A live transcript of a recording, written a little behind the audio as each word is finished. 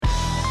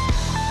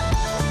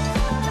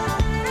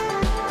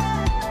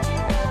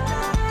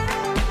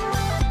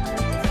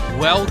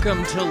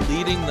Welcome to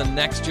Leading the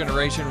Next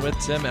Generation with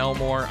Tim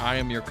Elmore. I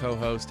am your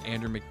co-host,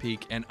 Andrew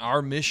McPeak, and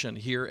our mission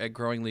here at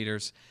Growing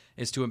Leaders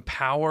is to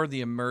empower the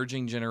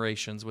emerging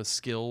generations with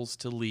skills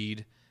to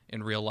lead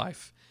in real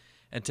life.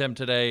 And Tim,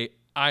 today,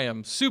 I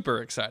am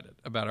super excited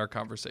about our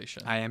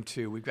conversation. I am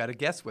too. We've got a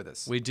guest with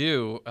us. We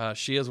do.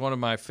 She is one of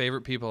my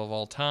favorite people of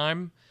all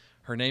time.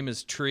 Her name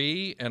is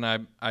Tree,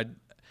 and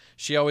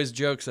she always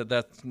jokes that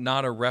that's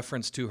not a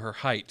reference to her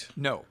height.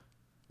 No.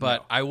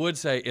 But I would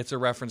say it's a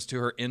reference to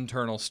her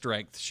internal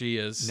strength. She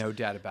is no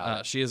doubt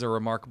about it. She is a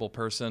remarkable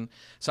person.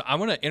 So I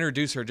want to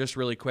introduce her just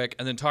really quick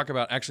and then talk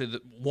about actually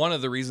one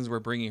of the reasons we're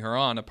bringing her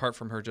on, apart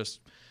from her just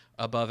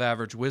above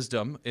average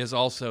wisdom, is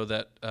also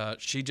that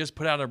she just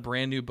put out a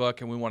brand new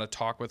book and we want to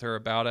talk with her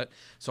about it.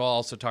 So I'll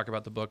also talk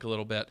about the book a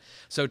little bit.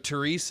 So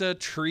Teresa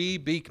Tree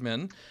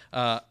Beekman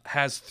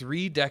has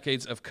 3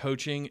 decades of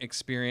coaching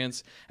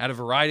experience at a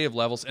variety of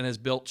levels and has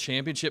built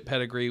championship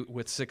pedigree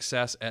with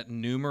success at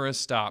numerous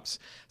stops.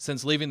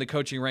 Since leaving the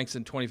coaching ranks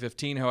in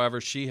 2015, however,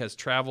 she has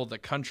traveled the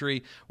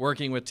country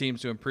working with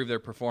teams to improve their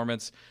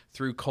performance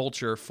through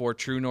culture for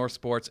True North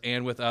Sports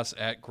and with us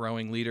at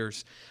Growing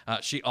Leaders.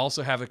 She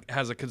also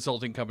has a consulting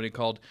company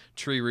called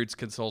Tree Roots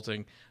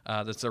Consulting.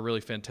 That's a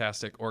really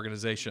fantastic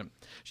organization.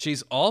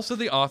 She's also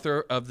the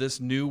author of this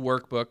new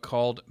workbook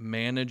called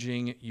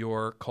Managing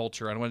Your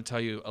Culture. I want to tell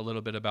you a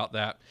little bit about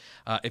that.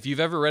 If you've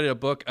ever read a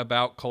book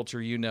about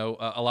culture, you know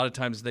a lot of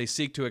times they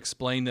seek to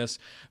explain this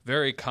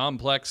very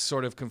complex,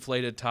 sort of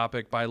conflated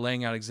topic by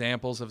laying out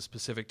examples of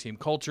specific team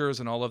cultures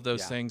and all of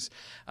those things.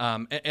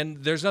 And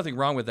there's nothing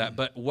wrong with that.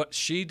 But what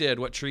Tree did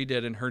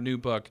in her new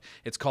book,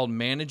 it's called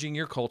Managing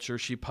Your Culture.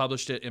 She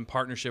published it in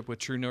partnership with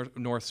True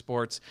North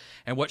Sports.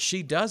 And what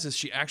she does is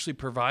she actually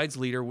provides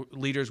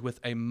leaders with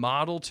a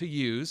model to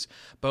use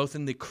both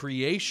in the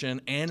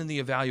creation and in the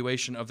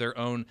evaluation of their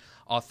own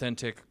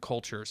authentic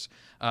cultures.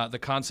 The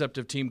concept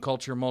of team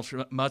culture,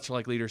 much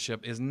like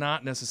leadership, is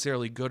not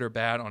necessarily good or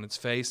bad on its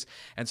face.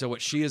 And so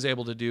what she is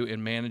able to do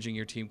in managing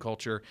your team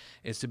culture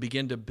is to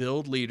begin to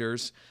build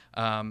leaders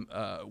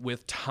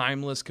with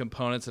timeless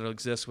components that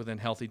exist within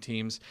healthy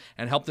teams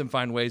and help them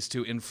find ways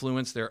to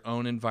influence their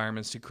own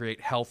environments to create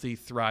healthy,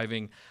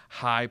 thriving,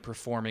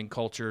 high-performing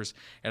cultures.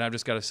 And I've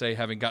just got to say,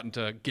 having gotten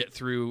to get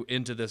through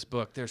into this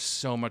book, there's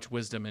so much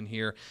wisdom in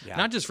here,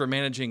 not just for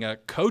managing a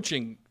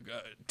coaching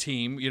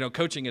team,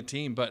 coaching a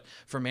team, but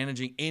for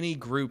managing any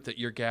group that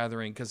you're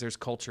gathering, because there's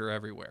culture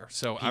everywhere.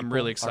 So I'm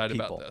really excited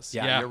about this.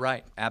 Yeah, you're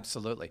right.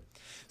 Absolutely.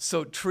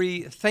 So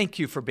Tree, thank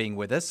you for being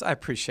with us. I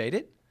appreciate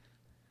it.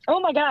 Oh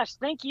my gosh.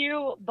 Thank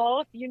you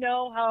both. You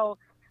know how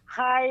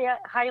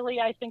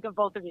highly I think of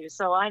both of you.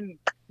 So I'm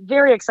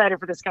very excited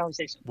for this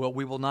conversation. Well,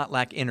 we will not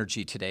lack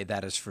energy today.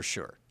 That is for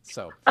sure.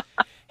 So,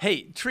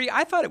 hey, Tree,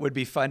 I thought it would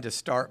be fun to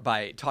start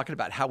by talking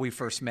about how we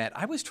first met.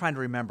 I was trying to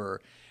remember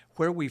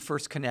where we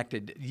first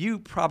connected. You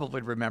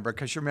probably remember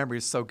because your memory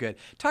is so good.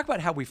 Talk about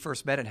how we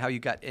first met and how you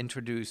got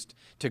introduced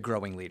to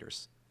Growing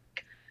Leaders.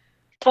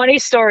 Funny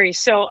story.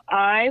 So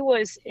I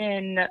was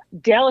in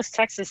Dallas,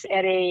 Texas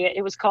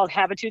it was called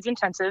Habitudes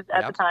Intensive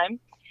at the time.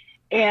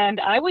 And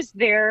I was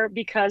there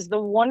because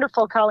the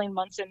wonderful Colleen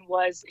Munson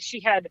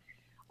she had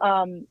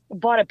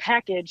bought a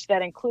package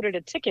that included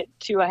a ticket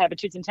to a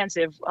Habitudes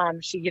Intensive.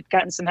 She had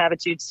gotten some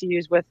Habitudes to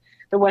use with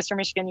the Western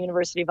Michigan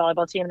University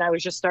volleyball team. And I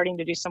was just starting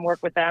to do some work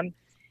with them.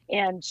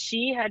 And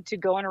she had to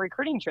go on a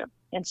recruiting trip.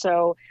 And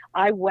so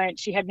I went,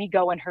 she had me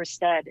go in her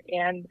stead.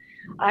 And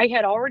I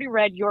had already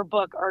read your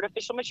book,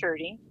 Artificial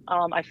Maturity.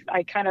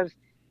 I kind of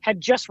had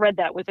just read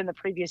that within the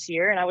previous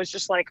year. And I was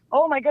just like,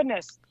 oh my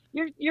goodness,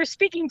 you're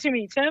speaking to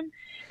me, Tim.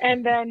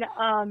 And then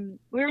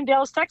we were in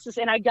Dallas, Texas,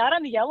 and I got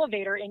on the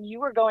elevator and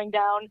you were going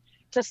down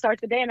to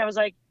start the day. And I was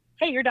like,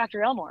 hey, you're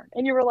Dr. Elmore.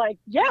 And you were like,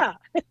 yeah.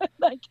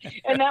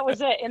 And that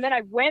was it. And then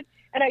I went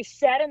and I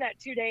sat in that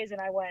 2 days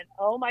and I went,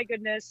 oh my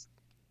goodness.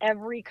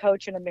 Every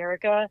coach in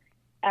America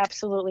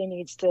absolutely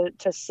needs to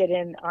sit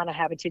in on a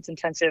Habitudes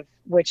Intensive,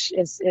 which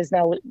is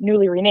now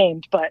newly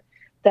renamed, but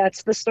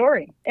that's the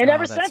story. And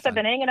ever since, I've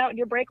been hanging out in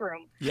your break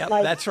room. Yeah,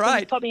 that's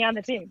right. Put me on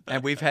the team.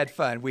 And we've had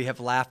fun. We have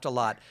laughed a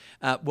lot.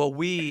 Well,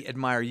 we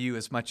admire you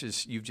as much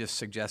as you've just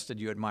suggested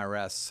you admire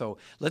us. So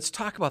let's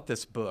talk about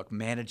this book,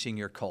 Managing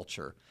Your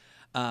Culture.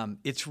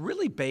 It's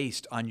really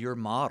based on your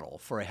model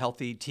for a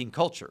healthy team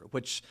culture,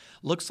 which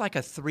looks like a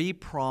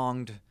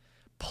 3-pronged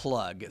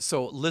plug.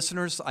 So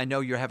listeners, I know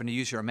you're having to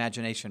use your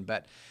imagination,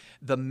 but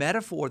the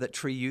metaphor that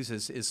Tree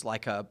uses is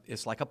like a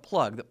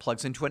plug that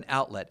plugs into an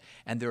outlet,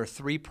 and there are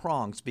 3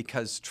 prongs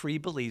because Tree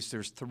believes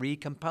there's 3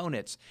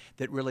 components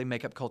that really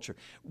make up culture.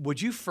 Would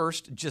you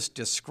first just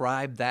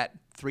describe that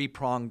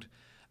 3-pronged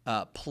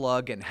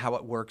plug and how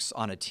it works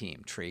on a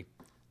team, Tree?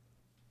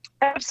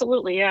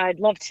 Absolutely, yeah, I'd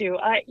love to.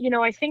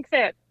 I think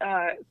that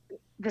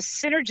the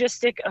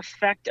synergistic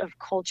effect of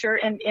culture,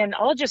 and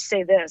I'll just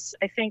say this,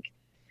 I think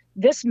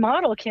this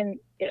model can,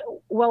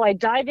 while I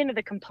dive into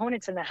the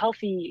components and the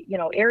healthy,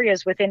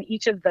 areas within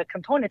each of the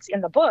components in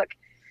the book,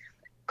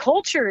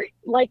 culture,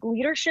 like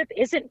leadership,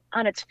 isn't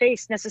on its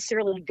face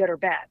necessarily good or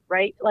bad,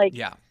 right?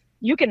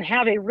 you can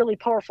have a really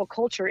powerful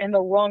culture in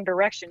the wrong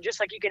direction, just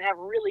like you can have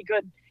really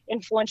good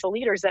influential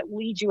leaders that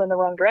lead you in the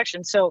wrong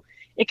direction. So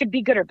it could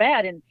be good or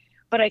bad.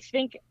 But I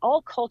think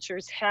all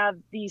cultures have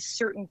these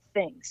certain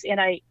things.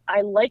 And I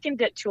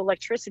likened it to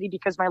electricity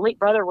because my late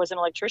brother was an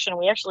electrician.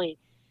 We actually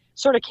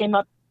sort of came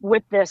up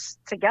with this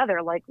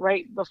together, like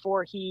right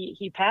before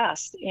he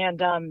passed.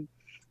 And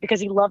because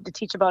he loved to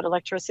teach about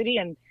electricity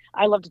and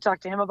I love to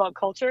talk to him about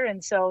culture.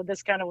 And so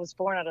this kind of was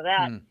born out of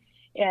that.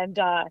 And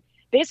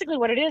basically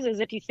what it is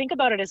if you think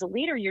about it as a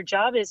leader, your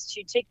job is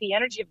to take the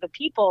energy of the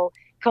people,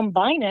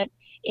 combine it,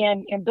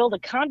 and build a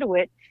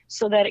conduit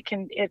so that it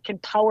can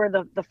power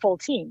the full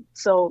team.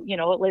 So,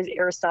 as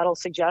Aristotle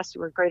suggests,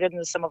 we're greater than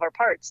the sum of our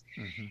parts.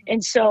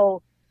 And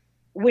so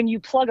when you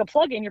plug a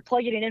plug in, you're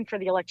plugging it in for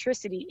the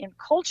electricity. In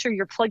culture,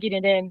 you're plugging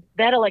it in.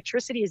 That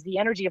electricity is the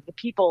energy of the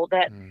people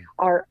that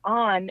are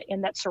on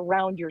and that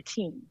surround your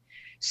team.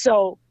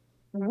 So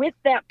with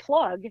that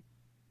plug,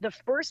 the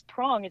first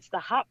prong, it's the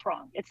hot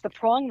prong. It's the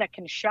prong that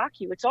can shock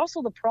you. It's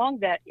also the prong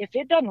that if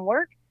it doesn't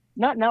work,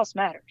 nothing else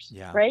matters,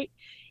 right?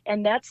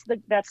 And that's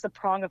the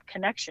prong of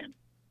connection.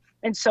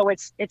 And so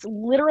it's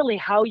literally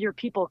how your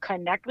people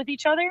connect with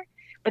each other.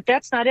 But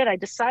that's not it. I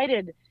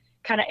decided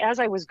kind of as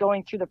I was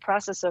going through the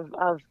process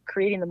of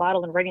creating the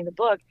model and writing the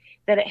book,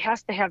 that it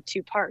has to have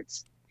two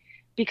parts.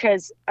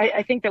 Because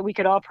I think that we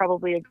could all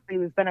probably agree,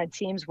 we've been on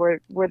teams where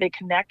they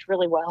connect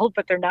really well,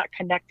 but they're not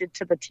connected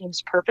to the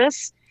team's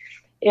purpose.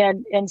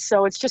 And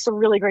so it's just a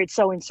really great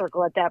sewing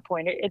circle at that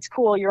point. It's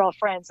cool. You're all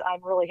friends.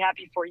 I'm really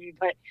happy for you,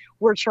 but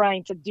we're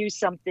trying to do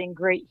something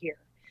great here.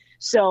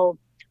 So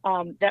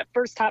that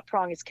first top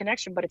prong is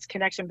connection, but it's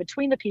connection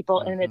between the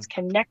people and it's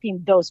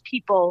connecting those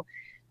people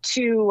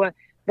to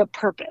the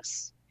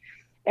purpose.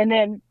 And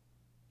then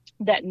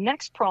that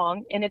next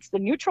prong, and it's the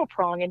neutral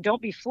prong, and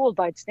don't be fooled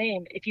by its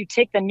name. If you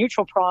take the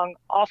neutral prong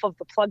off of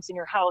the plugs in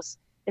your house,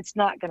 it's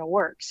not going to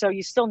work. So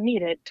you still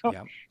need it.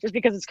 Just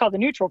because it's called the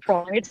neutral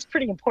prong, it's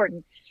pretty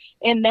important.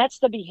 And that's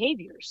the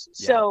behaviors.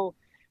 So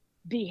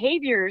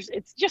behaviors,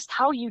 it's just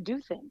how you do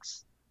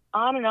things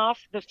on and off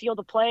the field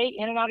of play,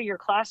 in and out of your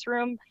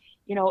classroom,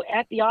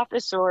 at the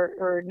office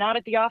or not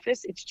at the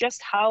office. It's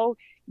just how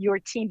your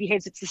team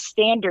behaves. It's the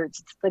standards,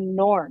 it's the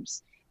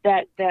norms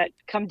that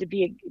come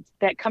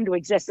to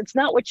exist. It's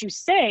not what you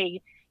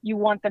say you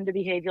want them to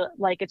behave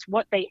like, it's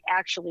what they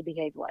actually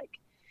behave like.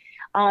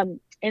 And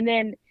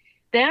then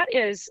that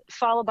is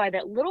followed by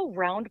that little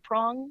round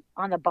prong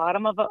on the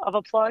bottom of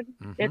a plug.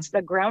 It's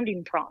the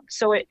grounding prong.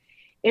 So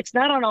it's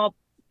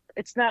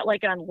not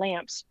like on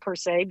lamps per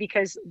se,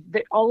 because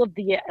all of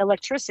the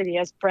electricity,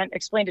 as Brent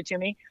explained it to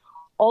me,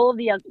 all of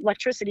the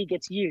electricity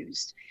gets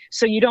used.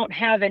 So you don't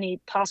have any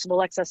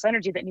possible excess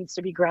energy that needs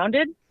to be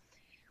grounded.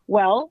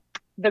 Well,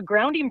 the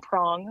grounding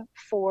prong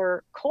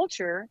for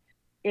culture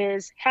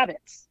is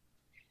habits.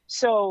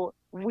 So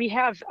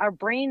our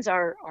brains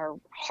are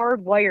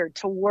hardwired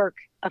to work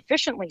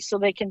efficiently so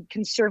they can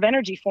conserve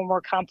energy for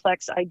more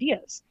complex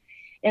ideas.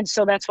 And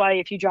so that's why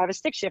if you drive a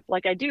stick shift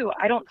like I do,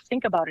 I don't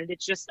think about it.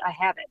 It's just a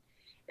habit.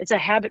 It's a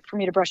habit for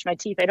me to brush my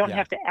teeth. I don't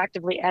have to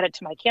actively add it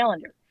to my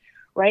calendar,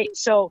 right?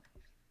 So,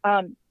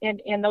 and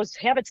those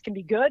habits can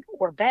be good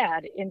or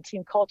bad in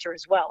team culture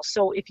as well.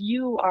 So if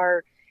you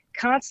are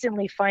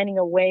constantly finding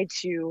a way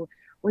to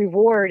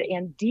reward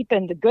and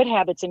deepen the good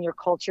habits in your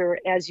culture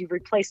as you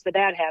replace the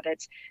bad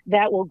habits,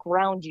 that will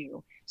ground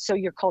you so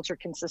your culture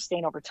can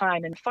sustain over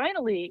time. And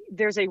finally,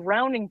 there's a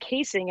round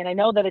encasing, and I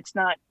know that it's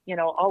not,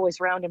 always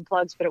round in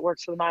plugs, but it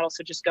works for the model,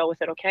 so just go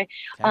with it, okay?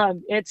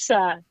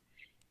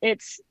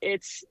 It's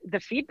the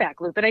feedback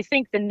loop. And I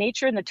think the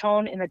nature and the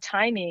tone and the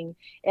timing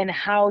and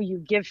how you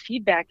give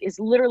feedback is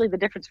literally the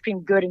difference between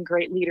good and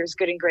great leaders,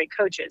 good and great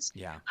coaches.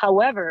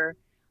 However,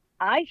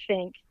 I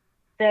think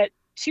that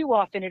too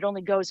often it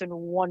only goes in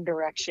one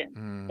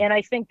direction. And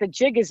I think the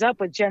jig is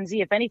up with Gen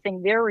Z. If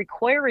anything, they're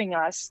requiring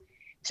us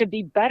to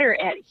be better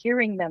at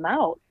hearing them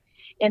out.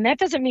 And that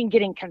doesn't mean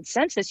getting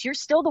consensus. You're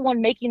still the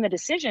one making the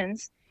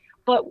decisions,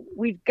 but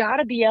we've got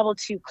to be able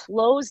to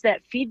close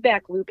that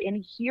feedback loop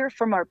and hear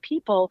from our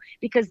people,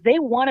 because they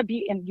want to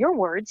be, in your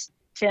words,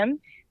 Tim,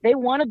 they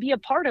want to be a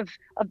part of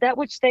that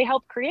which they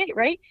help create,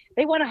 right?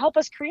 They want to help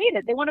us create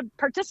it. They want to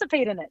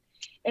participate in it.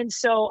 And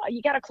so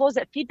you got to close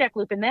that feedback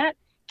loop, and that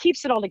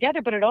keeps it all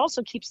together, but it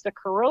also keeps the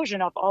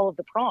corrosion off all of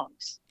the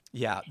prongs.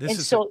 Yeah,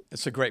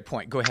 it's a great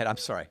point. Go ahead. I'm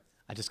sorry.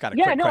 I just got a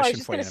quick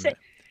question for you in a minute.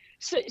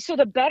 So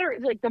the better,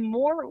 like the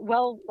more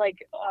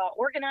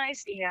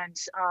organized and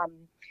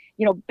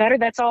better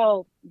that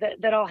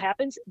all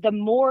happens, the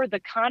more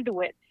the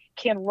conduit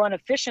can run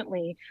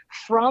efficiently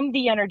from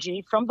the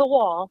energy from the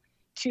wall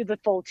to the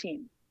full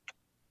team.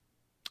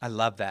 I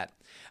love that.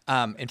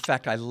 In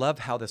fact, I love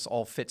how this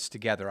all fits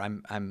together. I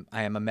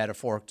am a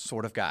metaphor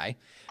sort of guy,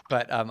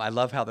 but I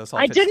love how this all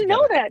fits together. I didn't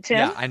know that, Tim.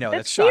 Yeah, I know.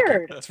 That's shocking.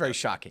 Weird. That's very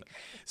shocking.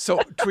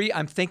 So, Tree,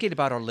 I'm thinking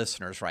about our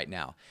listeners right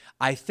now.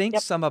 I think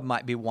some of them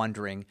might be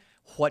wondering,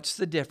 what's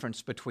the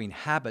difference between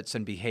habits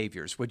and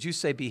behaviors? Would you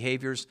say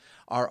behaviors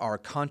are our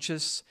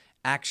conscious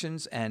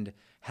actions and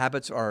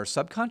habits are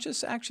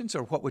subconscious actions,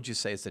 or what would you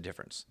say is the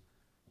difference?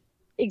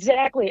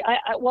 Exactly.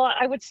 Well,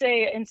 I would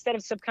say instead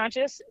of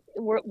subconscious,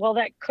 well,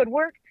 that could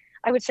work.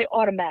 I would say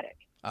automatic,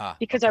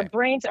 because our Okay.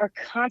 brains are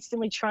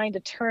constantly trying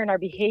to turn our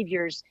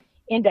behaviors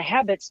into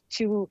habits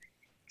to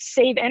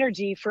save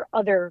energy for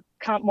other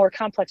more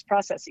complex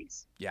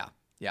processes. Yeah.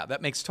 Yeah,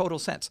 that makes total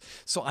sense.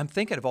 So I'm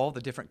thinking of all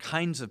the different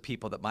kinds of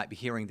people that might be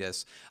hearing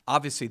this.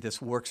 Obviously,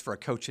 this works for a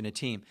coach and a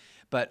team,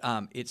 but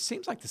it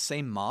seems like the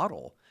same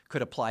model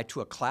could apply to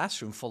a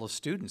classroom full of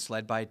students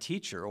led by a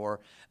teacher,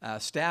 or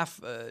staff,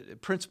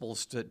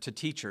 principals to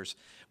teachers.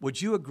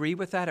 Would you agree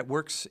with that? It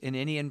works in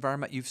any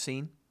environment you've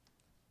seen?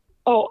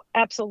 Oh,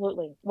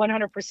 absolutely.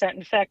 100%.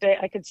 In fact,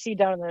 I could see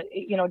down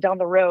down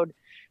the road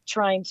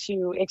trying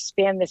to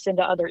expand this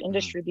into other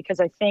industry, because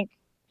I think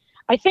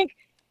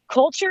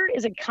culture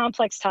is a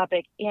complex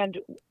topic. And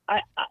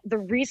the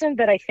reason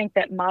that I think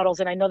that models,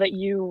 and I know that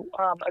you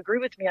agree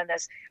with me on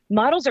this,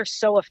 models are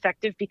so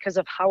effective because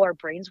of how our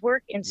brains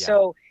work. And Yeah.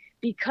 so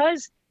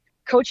because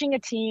coaching a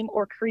team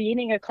or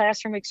creating a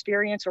classroom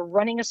experience or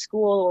running a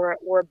school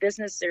or a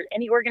business or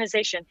any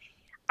organization,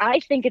 I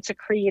think it's a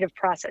creative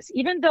process.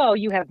 Even though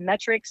you have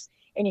metrics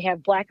and you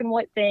have black and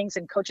white things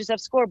and coaches have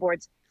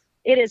scoreboards,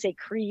 it is a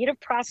creative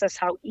process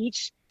how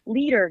each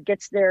leader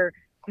gets their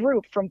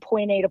group from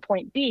point A to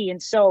point B.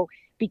 And so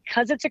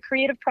because it's a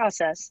creative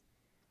process,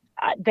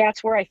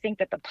 that's where I think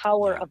that the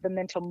power Yeah. of the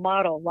mental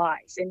model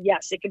lies. And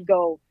yes, it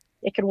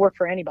could work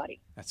for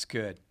anybody. That's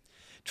good.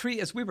 Tree,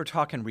 as we were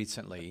talking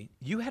recently,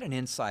 you had an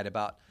insight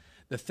about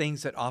the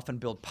things that often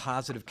build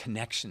positive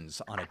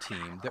connections on a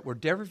team that were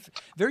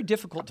very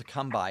difficult to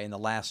come by in the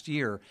last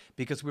year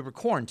because we were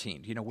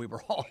quarantined. You know, we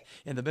were all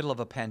in the middle of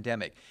a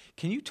pandemic.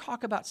 Can you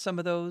talk about some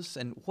of those,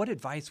 and what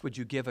advice would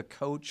you give a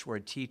coach or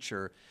a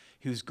teacher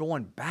who's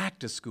going back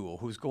to school,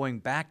 who's going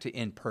back to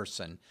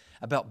in-person,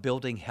 about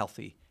building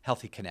healthy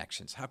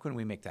connections? How can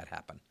we make that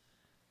happen?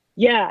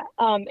 Yeah,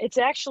 it's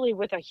actually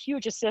with a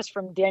huge assist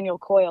from Daniel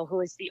Coyle,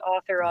 who is the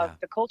author of Yeah.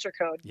 The Culture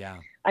Code. Yeah.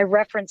 I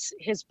reference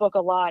his book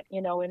a lot,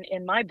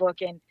 in my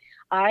book. And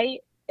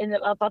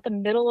about the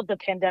middle of the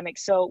pandemic,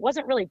 so it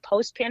wasn't really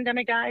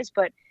post-pandemic, guys,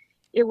 but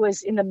it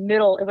was in the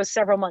middle. It was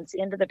several months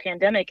into the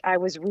pandemic. I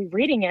was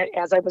rereading it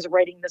as I was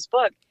writing this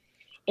book,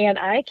 and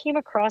I came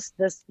across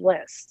this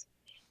list,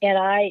 and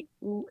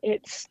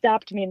it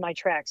stopped me in my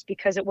tracks,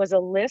 because it was a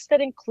list that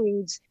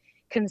includes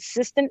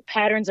consistent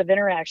patterns of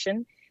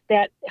interaction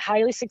that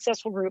highly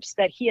successful groups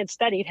that he had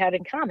studied had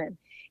in common.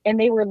 And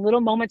they were little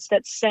moments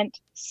that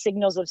sent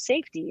signals of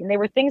safety. And they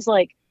were things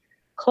like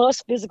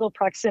close physical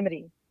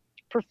proximity,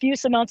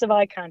 profuse amounts of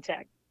eye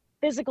contact,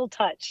 physical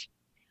touch,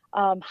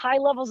 high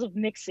levels of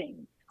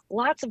mixing,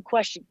 lots of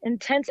questions,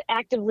 intense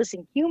active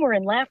listening, humor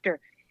and laughter.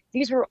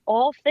 These were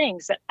all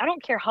things that, I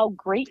don't care how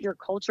great your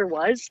culture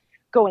was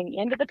going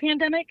into the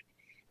pandemic,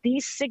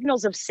 these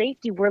signals of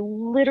safety were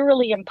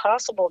literally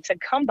impossible to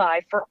come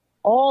by for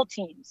all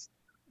teams,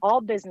 all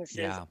businesses,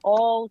 Yeah.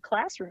 all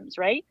classrooms,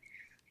 right?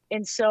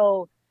 And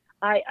so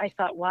I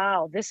thought,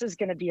 wow, this is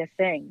going to be a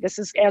thing. This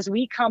is, as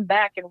we come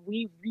back and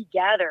we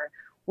regather,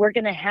 we're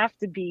going to have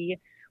to be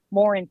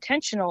more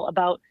intentional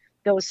about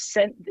those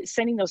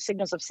sending those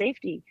signals of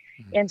safety.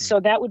 Mm-hmm. And so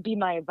that would be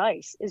my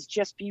advice, is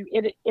just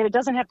it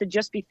doesn't have to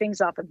just be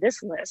things off of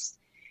this list,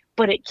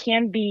 but it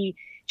can be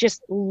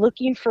just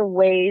looking for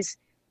ways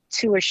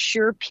to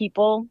assure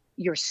people,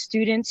 your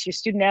students, your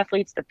student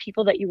athletes, the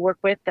people that you work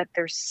with, that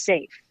they're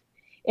safe.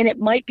 And it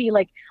might be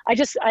like,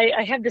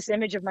 I have this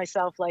image of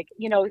myself, like,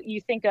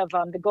 you think of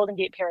the Golden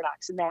Gate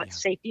Paradox and that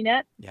safety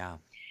net. Yeah.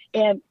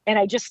 And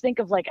I just think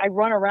of, like, I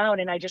run around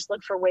and I just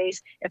look for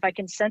ways, if I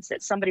can sense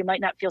that somebody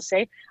might not feel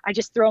safe, I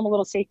just throw them a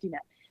little safety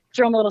net,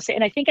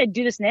 and I think I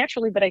do this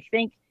naturally, but I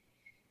think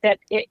that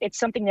it's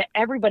something that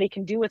everybody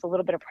can do with a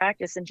little bit of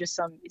practice and just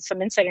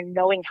some insight and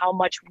knowing how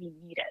much we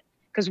need it.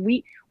 Because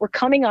we're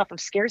coming off of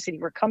scarcity.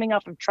 We're coming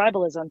off of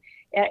tribalism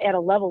at a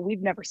level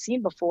we've never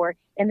seen before.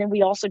 And then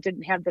we also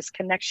didn't have this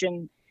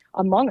connection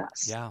among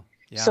us. Yeah.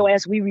 Yeah. So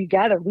as we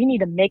regather, we need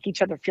to make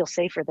each other feel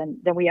safer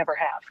than we ever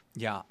have.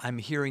 Yeah, I'm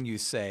hearing you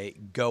say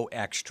go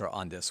extra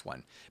on this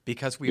one,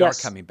 because we Yes.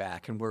 are coming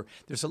back, and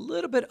there's a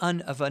little bit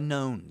of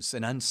unknowns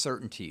and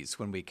uncertainties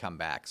when we come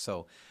back.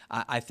 So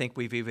I think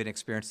we've even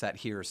experienced that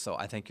here. So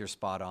I think you're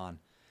spot on.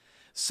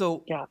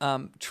 So,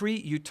 Yeah. Tree,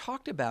 you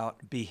talked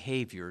about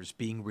behaviors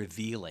being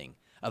revealing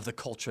of the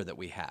culture that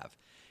we have.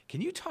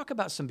 Can you talk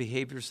about some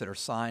behaviors that are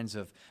signs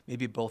of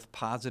maybe both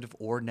positive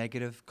or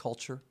negative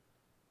culture?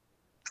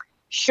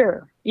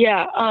 Sure.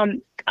 Yeah.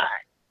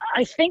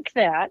 I think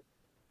that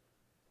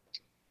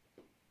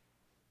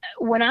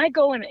when I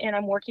go and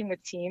I'm working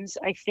with teams,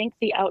 I think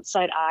the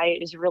outside eye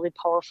is really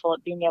powerful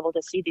at being able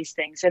to see these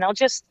things. And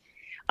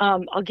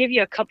I'll give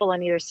you a couple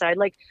on either side.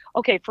 Like,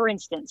 okay, for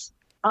instance,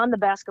 on the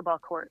basketball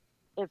court,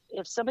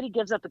 if somebody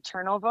gives up a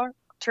turnover,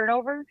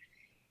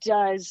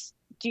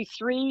 do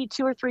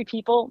two or three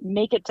people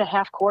make it to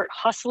half court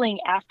hustling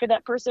after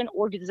that person,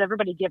 or does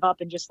everybody give up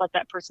and just let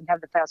that person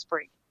have the fast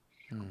break?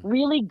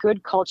 Really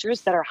good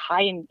cultures that are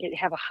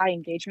have a high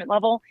engagement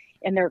level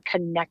and they're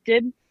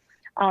connected,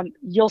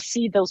 you'll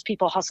see those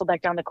people hustle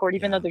back down the court,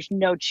 even though there's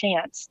no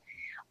chance.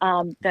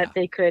 that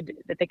they could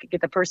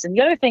get the person.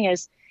 The other thing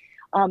is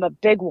a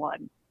big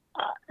one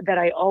that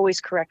I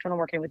always correct when I'm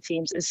working with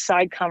teams is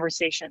side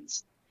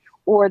conversations,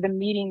 or the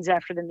meetings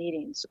after the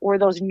meetings, or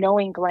those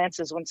knowing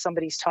glances when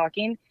somebody's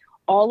talking.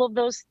 All of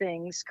those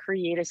things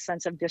create a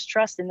sense of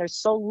distrust, and there's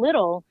so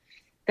little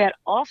that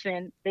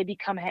often they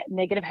become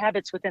negative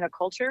habits within a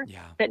culture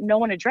that no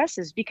one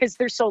addresses because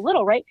there's so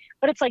little, right?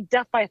 But it's like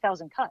death by a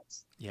thousand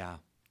cuts. Yeah.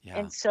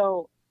 And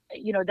so,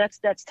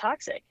 that's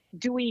toxic.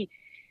 Do we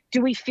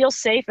feel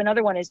safe?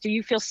 Another one is, do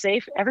you feel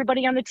safe?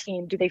 Everybody on the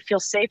team, do they feel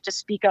safe to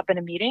speak up in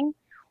a meeting?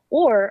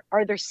 Or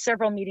are there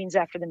several meetings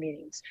after the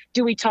meetings?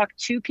 Do we talk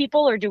to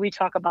people or do we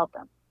talk about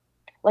them?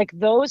 Like,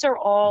 those are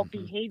all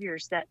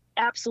behaviors that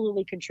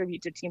absolutely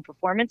contribute to team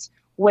performance,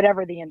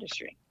 whatever the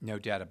industry. No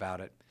doubt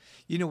about it.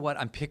 You know what?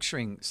 I'm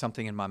picturing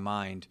something in my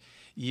mind.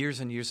 Years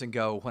and years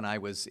ago, when I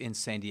was in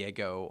San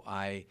Diego,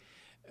 I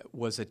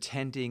was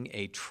attending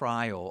a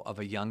trial of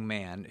a young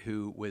man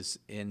who was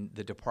in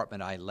the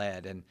department I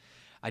led, and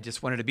I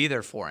just wanted to be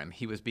there for him.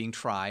 He was being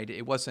tried.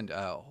 It wasn't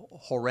a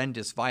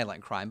horrendous,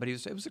 violent crime, but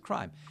it was a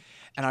crime.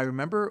 And I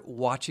remember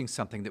watching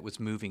something that was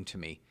moving to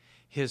me.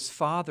 His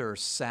father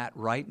sat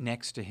right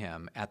next to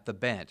him at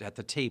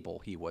the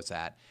table he was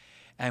at.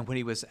 And when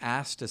he was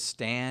asked to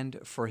stand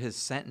for his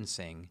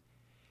sentencing,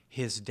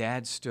 his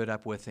dad stood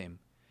up with him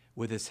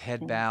with his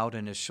head bowed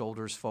and his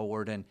shoulders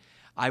forward. And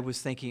I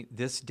was thinking,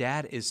 this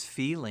dad is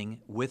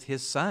feeling with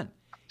his son.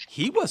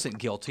 He wasn't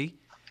guilty,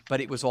 but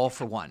it was all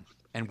for one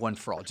and one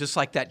for all. Just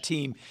like that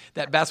team,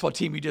 that basketball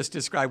team you just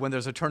described, when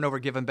there's a turnover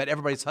given, but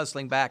everybody's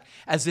hustling back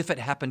as if it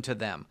happened to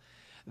them.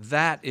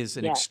 That is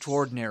an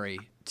extraordinary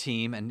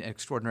team and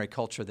extraordinary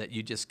culture that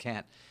you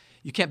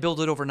can't build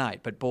it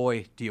overnight, but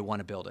boy, do you want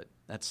to build it.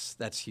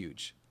 That's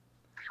huge.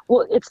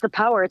 Well, it's the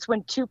power. It's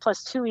when 2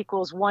 + 2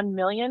 = 1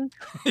 million,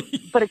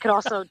 but it could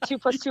also 2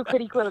 + 2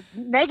 could equal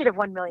negative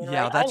 1 million.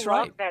 Yeah, right? that's I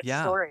love right.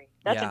 that story.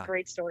 That's a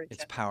great story.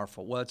 It's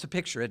powerful. Well, it's a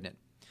picture, isn't it?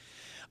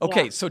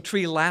 Okay, so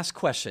Tree, last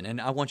question,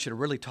 and I want you to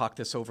really talk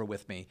this over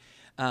with me.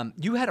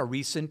 You had a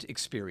recent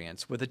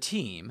experience with a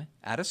team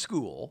at a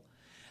school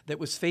that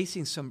was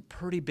facing some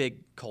pretty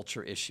big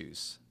culture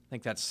issues. I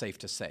think that's safe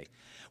to say.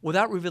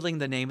 Without revealing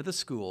the name of the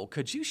school,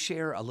 could you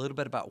share a little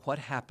bit about what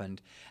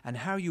happened and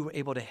how you were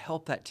able to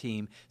help that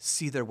team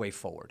see their way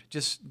forward?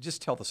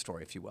 Just tell the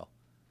story, if you will.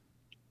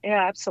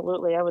 Yeah,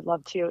 absolutely. I would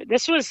love to.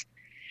 This was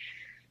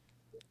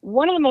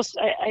one of the most,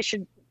 I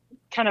should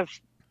kind of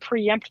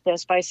preempt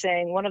this by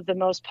saying one of the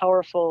most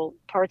powerful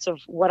parts of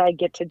what I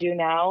get to do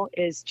now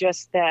is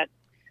just that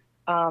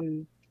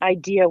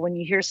idea when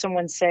you hear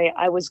someone say,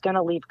 I was going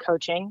to leave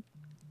coaching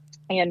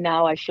and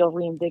now I feel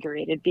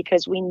reinvigorated,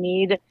 because we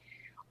need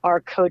our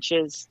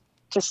coaches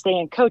to stay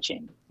in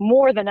coaching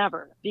more than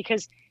ever,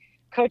 because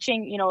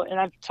coaching, and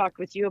I've talked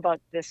with you about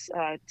this,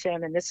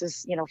 Tim, and this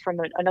is, from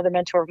another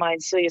mentor of mine,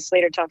 Celia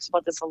Slater, talks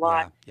about this a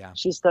lot. Yeah.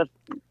 She's the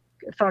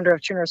founder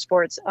of True North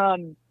Sports.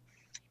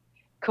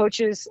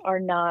 Coaches are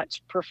not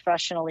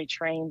professionally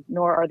trained,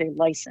 nor are they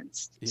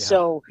licensed.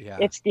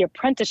 It's the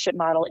apprenticeship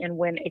model. And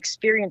when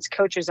experienced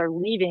coaches are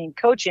leaving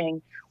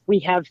coaching, we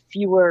have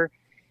fewer,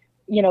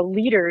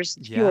 leaders,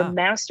 fewer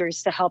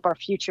masters to help our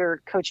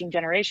future coaching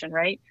generation.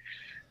 Right.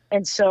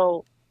 And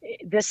so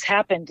this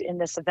happened in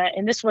this event,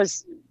 and this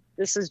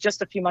is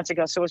just a few months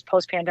ago. So it was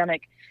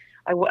post-pandemic.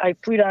 I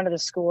flew down to the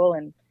school,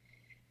 and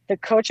the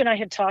coach and I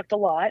had talked a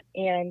lot,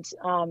 and,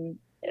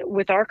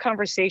 with our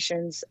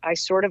conversations, I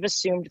sort of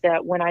assumed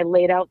that when I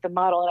laid out the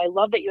model, and I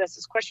love that you asked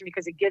this question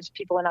because it gives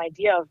people an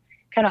idea of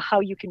kind of how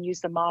you can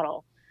use the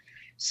model.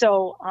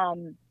 So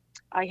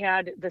I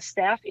had the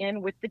staff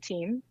in with the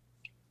team,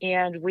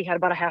 and we had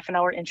about a half an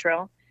hour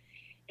intro,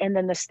 and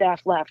then the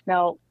staff left.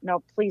 Now,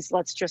 please,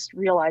 let's just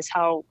realize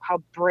how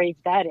brave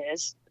that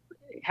is,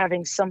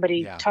 having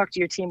somebody talk to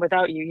your team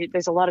without you.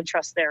 There's a lot of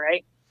trust there,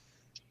 right?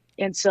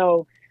 And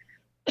so,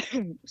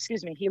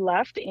 excuse me, he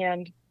left,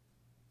 and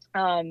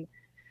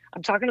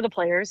I'm talking to the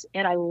players,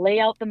 and I lay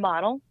out the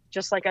model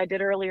just like I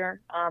did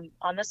earlier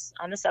on this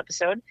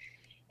episode.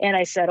 And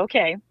I said,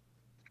 okay,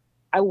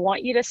 I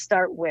want you to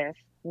start with,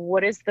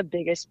 what is the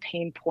biggest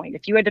pain point?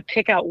 If you had to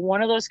pick out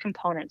one of those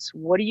components,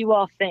 what do you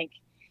all think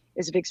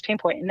is the biggest pain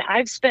point? And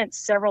I've spent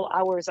several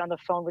hours on the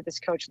phone with this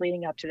coach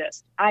leading up to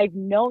this. I've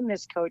known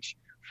this coach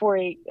for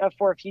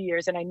a few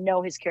years, and I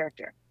know his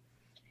character.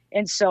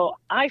 And so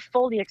I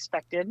fully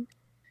expected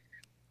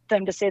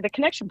them to say the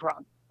connection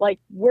prong. Like,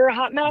 we're a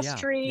hot mess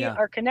tree.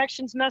 Our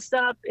connection's messed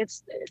up.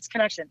 It's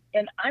connection.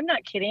 And I'm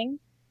not kidding.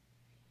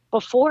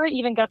 Before I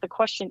even got the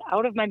question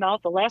out of my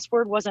mouth, the last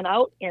word wasn't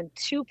out, and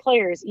 2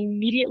 players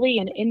immediately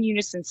and in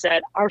unison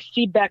said, our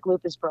feedback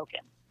loop is broken.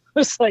 It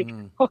was like,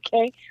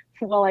 okay,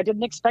 well, I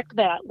didn't expect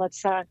that.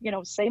 Let's,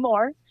 say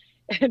more.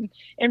 And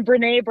in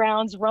Brene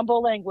Brown's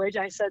Rumble language,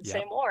 I said,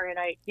 say more. And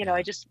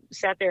I just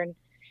sat there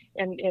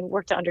and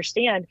worked to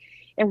understand.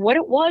 And what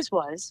it was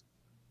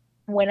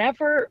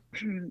whenever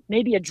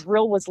maybe a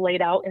drill was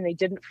laid out and they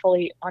didn't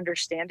fully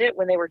understand it,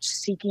 when they were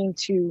seeking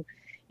to,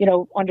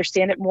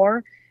 understand it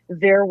more,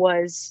 there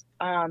was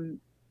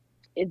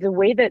the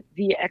way that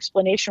the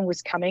explanation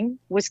was coming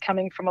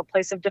from a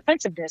place of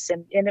defensiveness,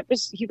 and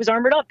he was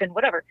armored up and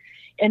whatever.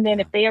 And then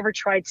if they ever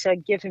tried to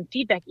give him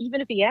feedback, even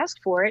if he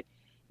asked for it,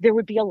 there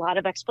would be a lot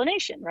of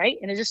explanation, right?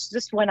 And it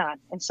just went on.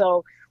 And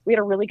so we had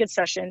a really good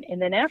session.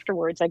 And then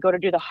afterwards, I go to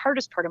do the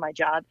hardest part of my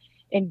job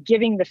and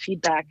giving the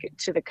feedback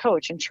to the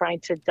coach and trying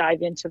to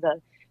dive into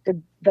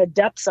the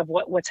depths of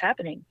what's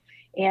happening.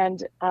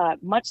 And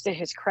much to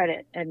his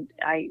credit, and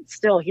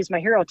he's my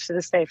hero to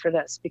this day for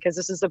this, because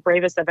this is the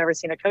bravest I've ever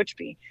seen a coach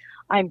be.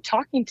 I'm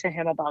talking to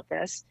him about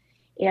this,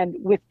 and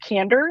with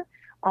candor,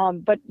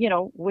 but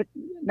with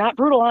not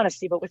brutal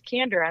honesty, but with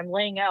candor, I'm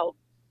laying out,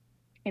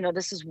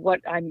 this is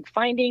what I'm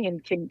finding,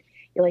 and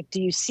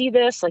do you see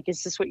this? Like,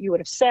 is this what you would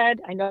have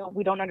said? I know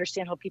we don't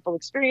understand how people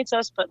experience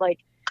us, but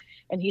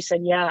and he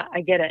said, yeah,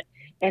 I get it.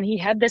 And he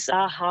had this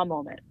aha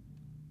moment,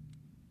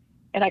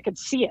 and I could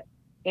see it.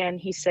 And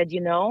he said,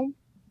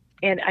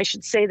 and I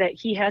should say that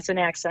he has an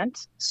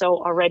accent. So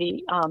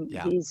already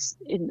he's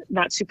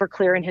not super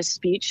clear in his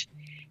speech,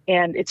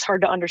 and it's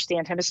hard to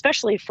understand him,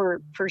 especially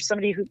for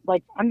somebody who,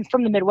 I'm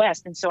from the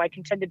Midwest. And so I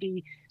can tend to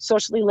be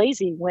socially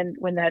lazy when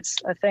that's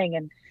a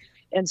thing.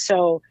 And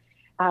so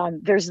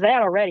there's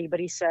that already. But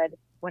he said,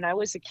 when I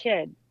was a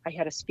kid, I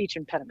had a speech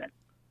impediment,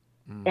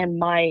 and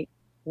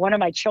one of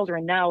my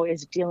children now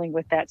is dealing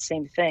with that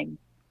same thing.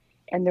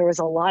 And there was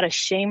a lot of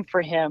shame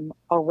for him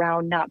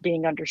around not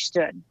being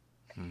understood.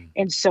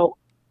 And so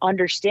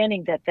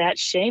understanding that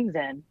shame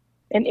then,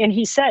 and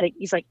he said,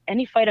 he's like,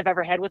 any fight I've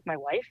ever had with my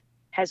wife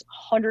has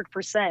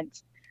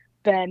 100%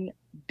 been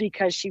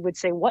because she would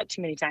say what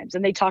too many times.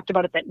 And they talked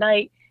about it that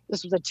night.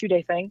 This was a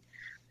 2-day thing.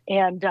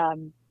 And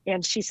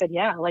she said,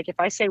 yeah, if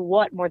I say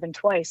what more than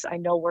twice, I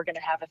know we're going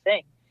to have a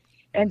thing.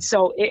 And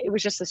so it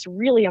was just this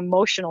really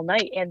emotional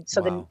night. And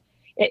so then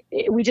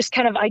we just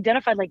kind of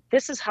identified,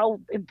 this is how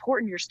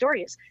important your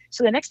story is.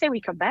 So the next day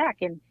we come back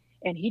and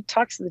he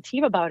talks to the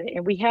team about it.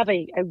 And we have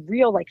a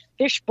real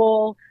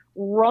fishbowl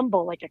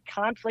rumble, a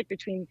conflict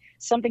between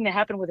something that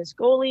happened with his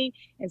goalie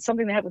and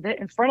something that happened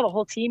in front of the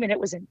whole team. And it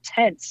was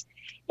intense.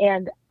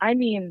 And I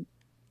mean,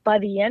 by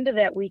the end of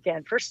that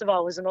weekend, first of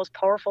all, it was the most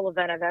powerful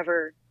event I've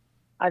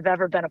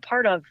ever been a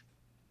part of,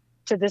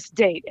 to this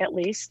date, at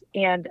least.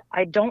 And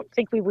I don't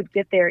think we would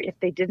get there if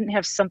they didn't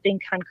have something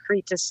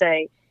concrete to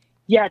say,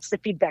 yeah, it's the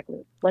feedback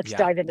loop. Let's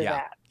dive into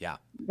that. Yeah.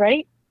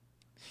 Right?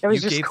 It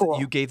was cool.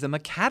 You gave them a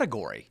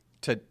category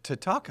to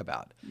talk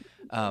about.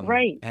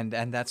 Right. And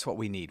that's what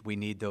we need. We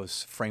need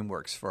those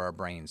frameworks for our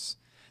brains.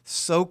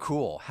 So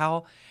cool.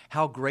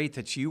 How great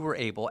that you were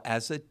able,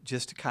 as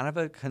just kind of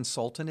a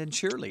consultant and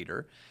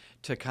cheerleader,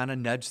 to kind of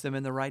nudge them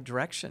in the right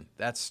direction.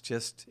 That's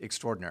just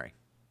extraordinary.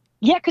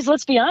 Yeah, because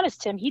let's be honest,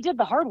 Tim, he did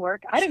the hard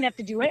work. I didn't have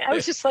to do it. I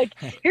was just like,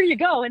 here you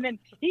go. And then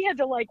he had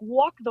to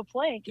walk the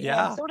plank.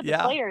 And so did the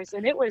players.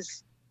 And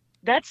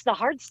that's the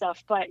hard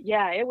stuff. But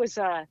yeah, it was,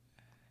 I've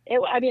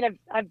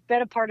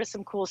been a part of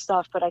some cool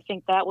stuff, but I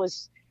think that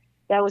was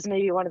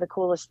maybe one of the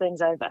coolest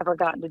things I've ever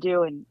gotten to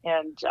do.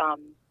 And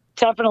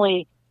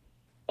definitely,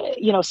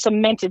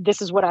 cemented,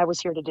 this is what I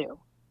was here to do.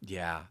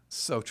 Yeah,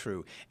 so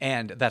true.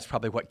 And that's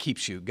probably what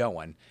keeps you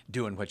going,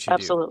 doing what you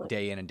Absolutely. do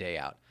day in and day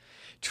out.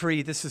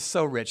 Tree, this is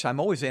so rich. I'm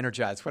always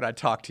energized when I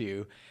talk to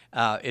you.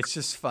 It's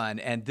just fun.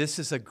 And this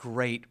is a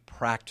great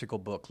practical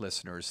book,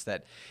 listeners,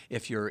 that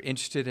if you're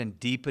interested in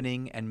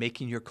deepening and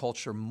making your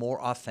culture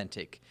more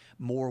authentic,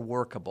 more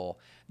workable,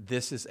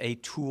 this is a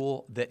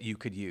tool that you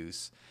could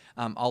use.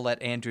 I'll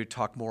let Andrew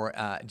talk more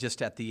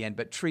just at the end.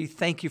 But Tree,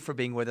 thank you for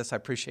being with us. I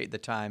appreciate the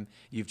time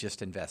you've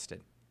just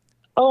invested.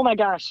 Oh my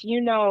gosh, you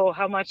know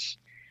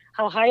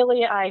how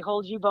highly I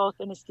hold you both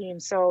in esteem.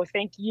 So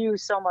thank you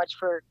so much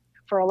for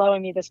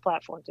allowing me this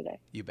platform today.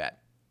 You bet.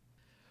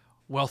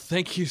 Well,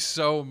 thank you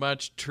so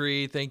much,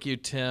 Tree. Thank you,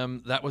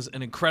 Tim. That was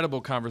an incredible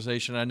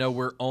conversation. I know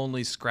we're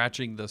only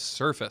scratching the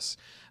surface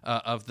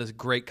of the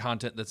great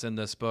content that's in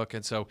this book.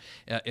 And so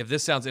if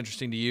this sounds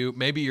interesting to you,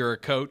 maybe you're a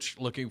coach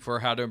looking for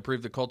how to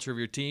improve the culture of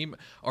your team,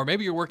 or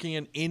maybe you're working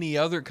in any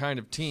other kind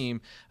of team,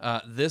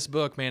 this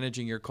book,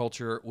 Managing Your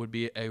Culture, would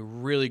be a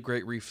really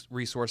great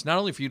resource, not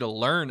only for you to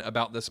learn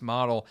about this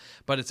model,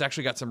 but it's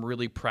actually got some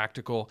really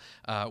practical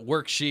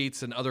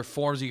worksheets and other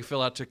forms you can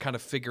fill out to kind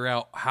of figure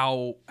out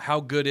how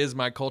good is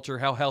my culture,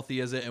 how healthy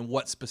is it, and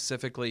what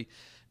specifically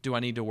do I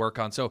need to work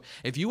on? So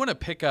if you want to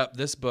pick up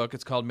this book,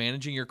 it's called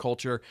Managing Your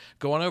Culture,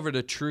 go on over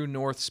to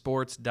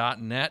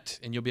truenorthsports.net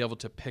and you'll be able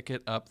to pick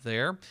it up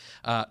there.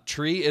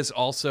 Tree is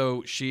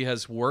also, she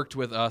has worked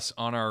with us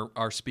on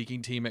our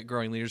speaking team at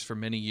Growing Leaders for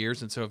many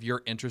years. And so if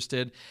you're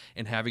interested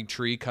in having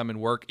Tree come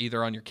and work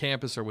either on your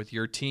campus or with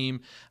your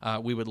team,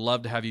 we would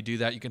love to have you do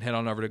that. You can head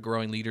on over to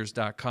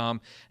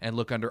growingleaders.com and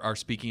look under our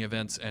speaking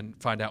events and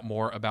find out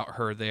more about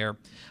her there.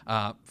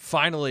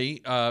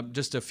 Finally,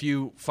 just a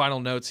few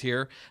final notes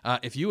here.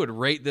 If you would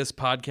rate this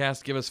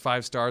podcast, give us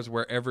 5 stars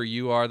wherever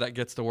you are. That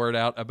gets the word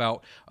out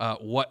about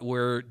what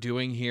we're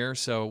doing here.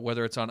 So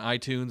whether it's on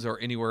iTunes or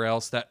anywhere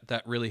else,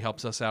 that really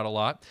helps us out a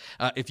lot.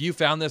 If you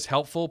found this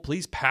helpful,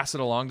 please pass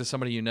it along to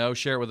somebody you know.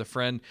 Share it with a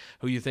friend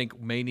who you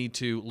think may need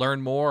to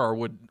learn more or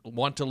would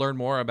want to learn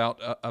more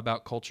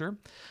about culture.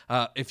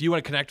 If you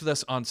want to connect with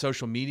us on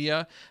social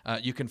media,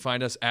 you can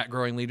find us at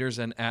Growing Leaders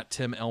and at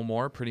Tim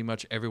Elmore, pretty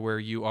much everywhere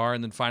you are.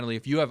 And then finally,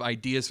 if you have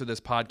ideas for this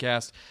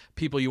podcast,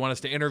 people you want us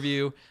to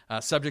interview,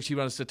 subjects you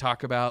want us to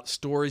talk about,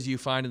 stories you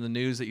find in the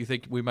news that you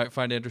think we might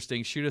find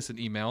interesting, shoot us an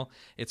email.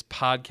 It's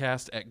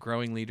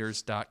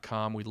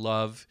podcast@growingleaders.com. We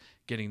love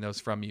getting those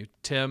from you.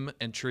 Tim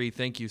and Tree,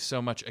 thank you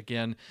so much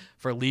again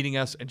for leading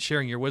us and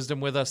sharing your wisdom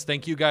with us.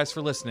 Thank you guys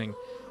for listening,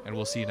 and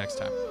we'll see you next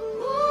time.